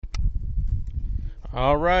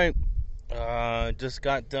All right. Just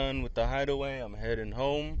got done with the hideaway. I'm heading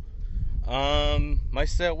home. My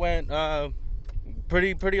set went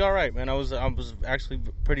pretty all right, man. I was actually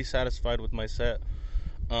pretty satisfied with my set.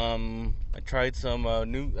 I tried some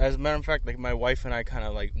new. As a matter of fact, like my wife and I kind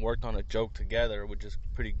of like worked on a joke together, which is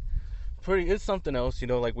pretty. It's something else,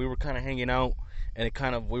 Like we were kind of hanging out, and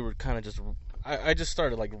we were kind of just. I just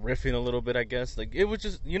started like riffing a little bit, I guess. Like it was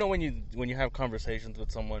just, when you have conversations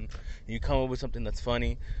with someone, you come up with something that's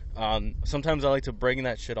funny. Sometimes I like to bring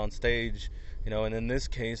that shit on stage, And in this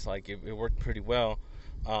case, like it worked pretty well,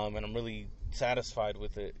 and I'm really satisfied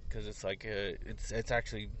with it because it's like it's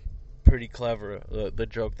actually pretty clever, the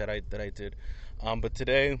joke that I did. But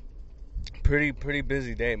today, pretty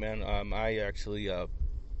busy day, man. I actually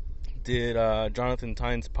did Jonathan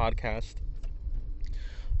Tynes' podcast,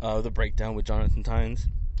 The Breakdown with Jonathan Tynes.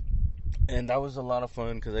 And that was a lot of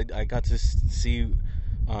fun because I got to see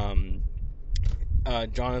um,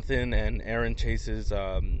 Jonathan and Aaron Chase's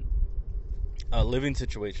living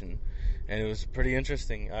situation. And it was pretty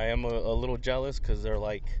interesting. I am a little jealous because they're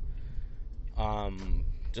like,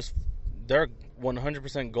 just their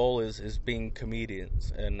 100% goal is being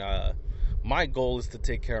comedians. And my goal is to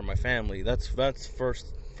take care of my family. That's first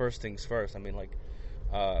things first. I mean, like,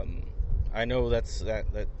 I know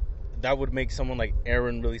that would make someone like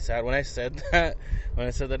Aaron really sad. When I said that,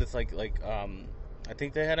 it's like I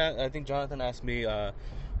think Jonathan asked me,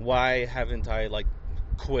 why haven't I like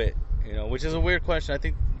quit? Which is a weird question. I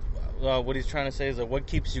think what he's trying to say is like, what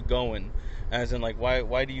keeps you going, as in like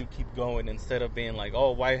why do you keep going instead of being like,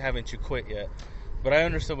 oh, why haven't you quit yet? But I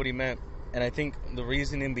understood what he meant, and I think the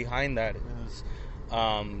reasoning behind that is,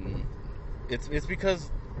 it's because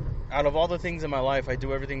out of all the things in my life, I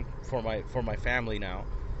do everything for my family now.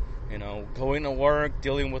 Going to work,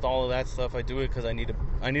 dealing with all of that stuff, I do it because I need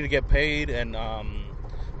to get paid, and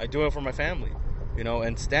I do it for my family.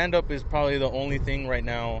 And stand up is probably the only thing right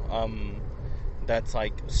now that's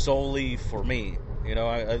like solely for me.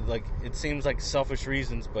 I like, it seems like selfish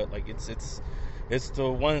reasons, but like it's the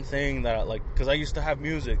one thing that because I used to have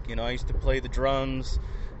music. I used to play the drums,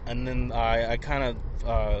 and then I kind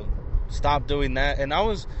of stopped doing that, and I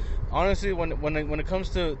was. Honestly, when it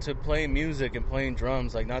comes to playing music and playing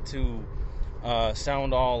drums, like, not to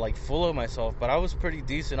sound all like full of myself, but I was pretty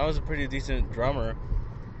decent. I was a pretty decent drummer.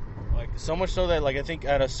 Like, so much so that, like, I think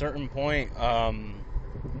at a certain point,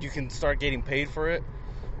 you can start getting paid for it.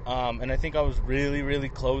 And I think I was really, really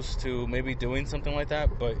close to maybe doing something like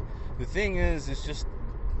that. But the thing is, it's just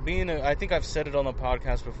I think I've said it on the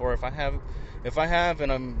podcast before. If I have,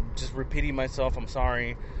 and I'm just repeating myself, I'm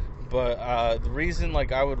sorry. But the reason,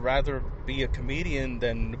 like, I would rather be a comedian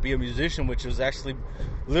than be a musician, which is actually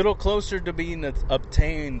a little closer to being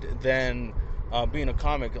obtained than being a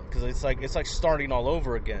comic, because it's like starting all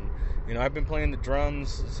over again. I've been playing the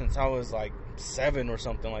drums since I was like 7 or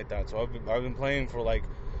something like that. So I've been playing for like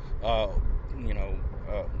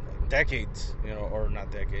decades, or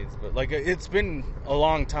not decades, but like it's been a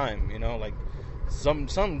long time. Like some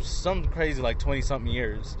crazy like 20 something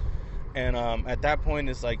years. And at that point,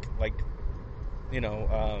 it's like I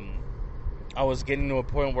was getting to a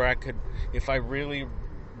point where I could, if I really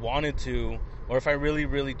wanted to, or if I really,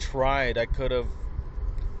 really tried, I could have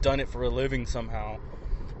done it for a living somehow.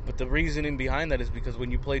 But the reasoning behind that is because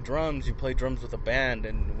when you play drums with a band,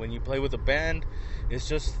 and when you play with a band, it's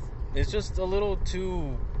just a little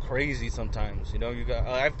too crazy sometimes.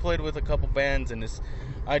 I've played with a couple bands, and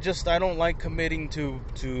I don't like committing to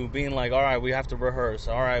being like, all right, we have to rehearse,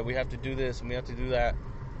 all right, we have to do this and we have to do that.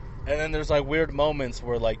 And then there's like weird moments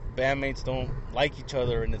where like bandmates don't like each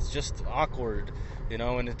other, and it's just awkward,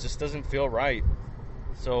 and it just doesn't feel right.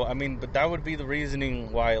 So I mean, but that would be the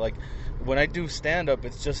reasoning why, like, when I do stand up,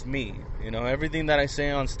 it's just me. Everything that I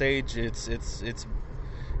say on stage, it's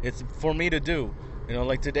for me to do.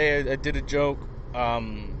 Like today I did a joke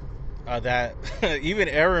that even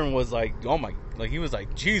Aaron was like, oh my, like, he was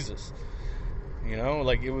like, Jesus,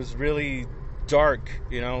 like, it was really dark,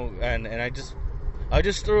 and I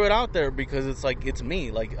just threw it out there because it's like, it's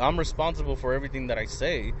me. Like, I'm responsible for everything that I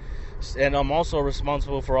say, and I'm also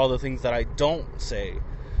responsible for all the things that I don't say.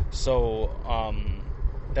 So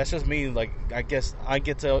that's just me. Like, I guess I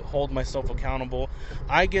get to hold myself accountable.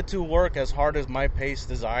 I get to work as hard as my pace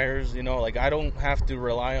desires. Like, I don't have to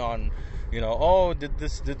rely on, oh, did the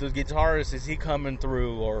guitarist, is he coming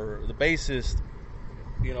through, or the bassist,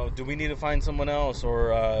 do we need to find someone else,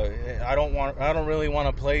 or I don't really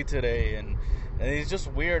want to play today, and it's just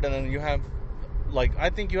weird. And then you have, like, I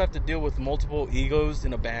think you have to deal with multiple egos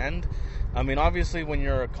in a band. I mean, obviously, when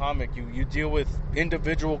you're a comic, you deal with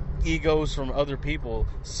individual egos from other people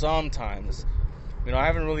sometimes. I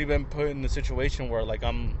haven't really been put in the situation where like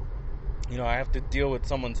I have to deal with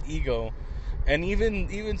someone's ego, and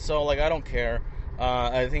even so, like I don't care.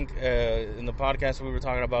 I think in the podcast we were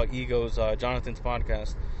talking about egos, Jonathan's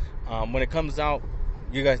podcast. When it comes out,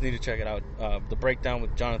 you guys need to check it out. The breakdown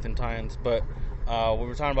with Jonathan Tynes. But we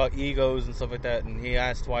were talking about egos and stuff like that, and he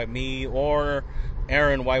asked why me or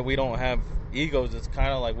Aaron, why we don't have egos. It's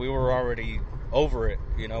kind of like we were already over it.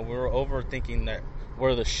 We were overthinking that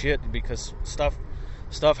we're the shit because stuff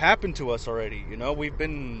happened to us already. We've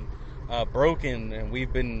been broken, and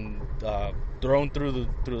we've been thrown through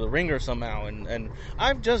the ringer somehow, and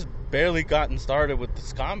I've just barely gotten started with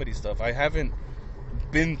this comedy stuff. I haven't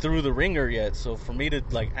been through the ringer yet, so for me to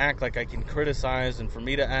like act like I can criticize, and for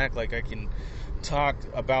me to act like I can talk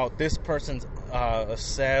about this person's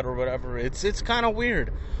set or whatever, it's kind of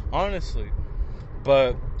weird, honestly.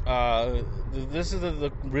 But this is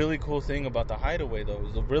the really cool thing about the Hideaway, though.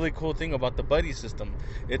 The really cool thing about the buddy system,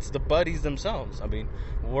 it's the buddies themselves. I mean,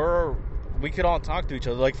 we could all talk to each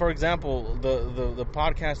other. Like, for example, the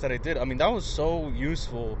podcast that I did, I mean, that was so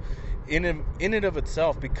useful in and of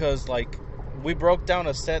itself, because like we broke down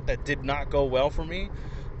a set that did not go well for me,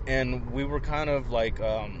 and we were kind of like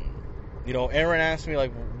Aaron asked me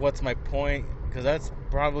like, what's my point, because that's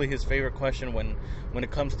probably his favorite question when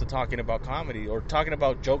it comes to talking about comedy or talking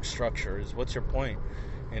about joke structures. What's your point?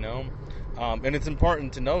 And it's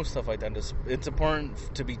important to know stuff like that. It's important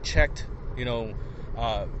to be checked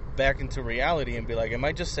back into reality and be like, am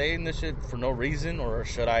I just saying this shit for no reason, or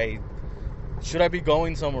should I be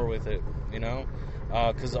going somewhere with it?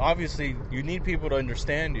 Because obviously you need people to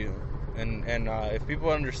understand you, and if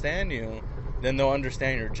people understand you, then they'll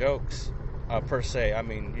understand your jokes, per se. I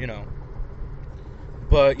mean,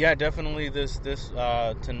 But yeah, definitely this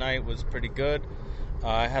tonight was pretty good.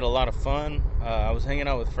 I had a lot of fun. I was hanging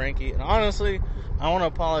out with Frankie, and honestly, I want to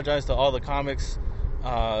apologize to all the comics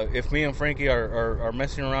if me and Frankie are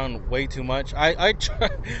messing around way too much. I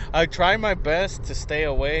try my best to stay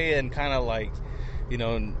away and kind of like,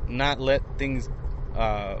 not let things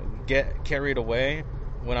get carried away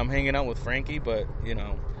when I'm hanging out with Frankie, but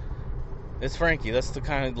it's Frankie. That's the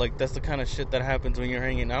kind of shit that happens when you're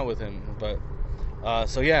hanging out with him. But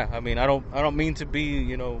so yeah, I mean, I don't mean to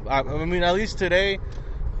be, I mean, at least today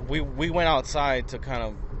we went outside to kind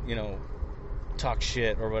of, talk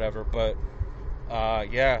shit or whatever. But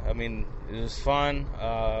yeah, I mean, it was fun.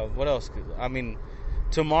 What else? I mean,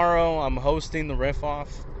 tomorrow I'm hosting the Riff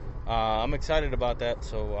Off. I'm excited about that,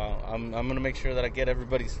 so I'm gonna make sure that I get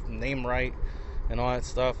everybody's name right and all that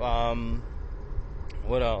stuff.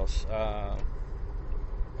 What else?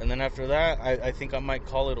 And then after that, I think I might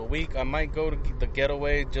call it a week. I might go to the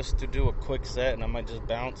Getaway just to do a quick set, and I might just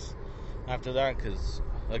bounce after that, because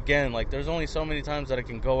again, like, there's only so many times that I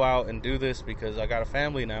can go out and do this, because I got a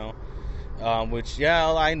family now. Which, yeah,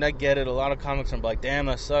 I get it. A lot of comics are like, damn,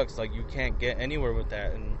 that sucks. Like, you can't get anywhere with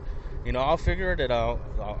that. And I'll figure it out.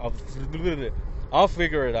 I'll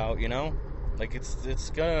figure it out. Like, it's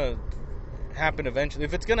gonna happen eventually.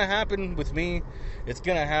 If it's gonna happen with me, it's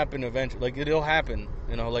gonna happen eventually. Like, it'll happen.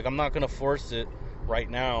 Like, I'm not gonna force it right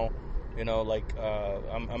now. Like,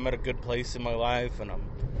 I'm at a good place in my life, and I'm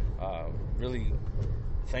really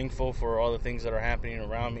thankful for all the things that are happening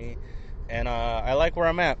around me. And I like where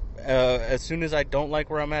I'm at. As soon as I don't like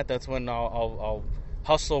where I'm at, that's when I'll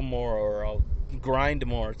hustle more, or I'll grind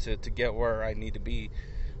more to get where I need to be.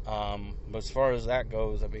 But as far as that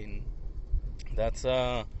goes, I mean, that's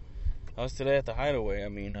I was today at the Hideaway. I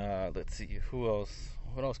mean, let's see, who else?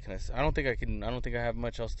 What else can I say? I don't think I have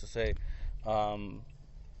much else to say.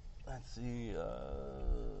 Let's see.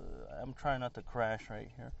 I'm trying not to crash right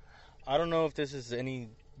here. I don't know if this is any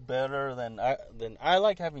better than I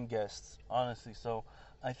like having guests, honestly. So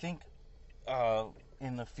I think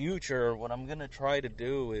in the future, what I'm gonna try to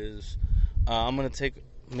do is I'm gonna take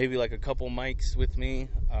maybe like a couple mics with me.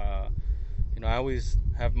 I always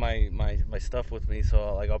have my stuff with me,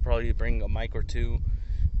 so like I'll probably bring a mic or two,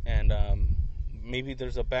 and maybe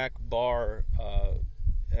there's a back bar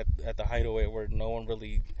at the Hideaway where no one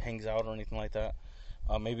really hangs out or anything like that.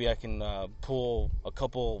 Maybe I can pull a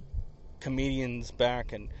couple comedians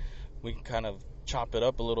back, and we can kind of chop it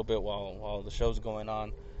up a little bit while the show's going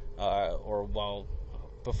on, or while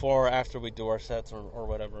before or after we do our sets or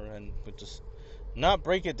whatever, and we just not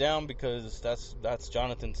break it down, because that's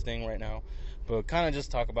Jonathan's thing right now, but kind of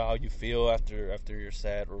just talk about how you feel after your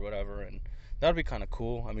set or whatever, and that'd be kind of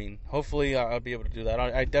cool. I mean, hopefully I'll be able to do that.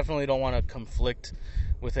 I definitely don't want to conflict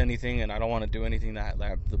with anything, and I don't want to do anything that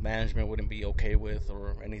the management wouldn't be okay with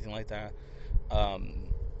or anything like that.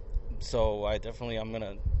 So I'm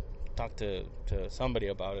gonna talk to somebody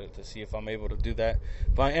about it to see if I'm able to do that.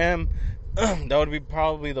 If I am, that would be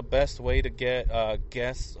probably the best way to get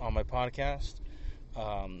guests on my podcast,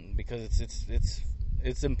 because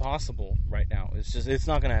it's impossible right now. It's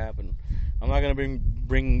not gonna happen. I'm not gonna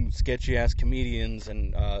bring sketchy ass comedians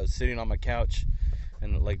and sitting on my couch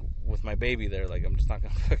and like with my baby there. Like I'm just not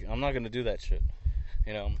gonna I'm not gonna do that shit.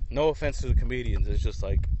 No offense to the comedians. It's just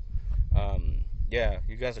like, yeah,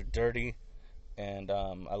 you guys are dirty, and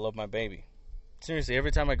I love my baby. Seriously,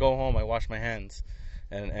 every time I go home, I wash my hands,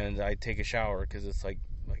 and I take a shower, because it's like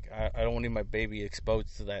I don't need my baby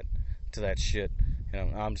exposed to that shit.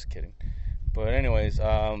 I'm just kidding. But anyways,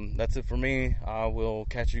 that's it for me. I will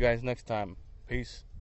catch you guys next time. Peace.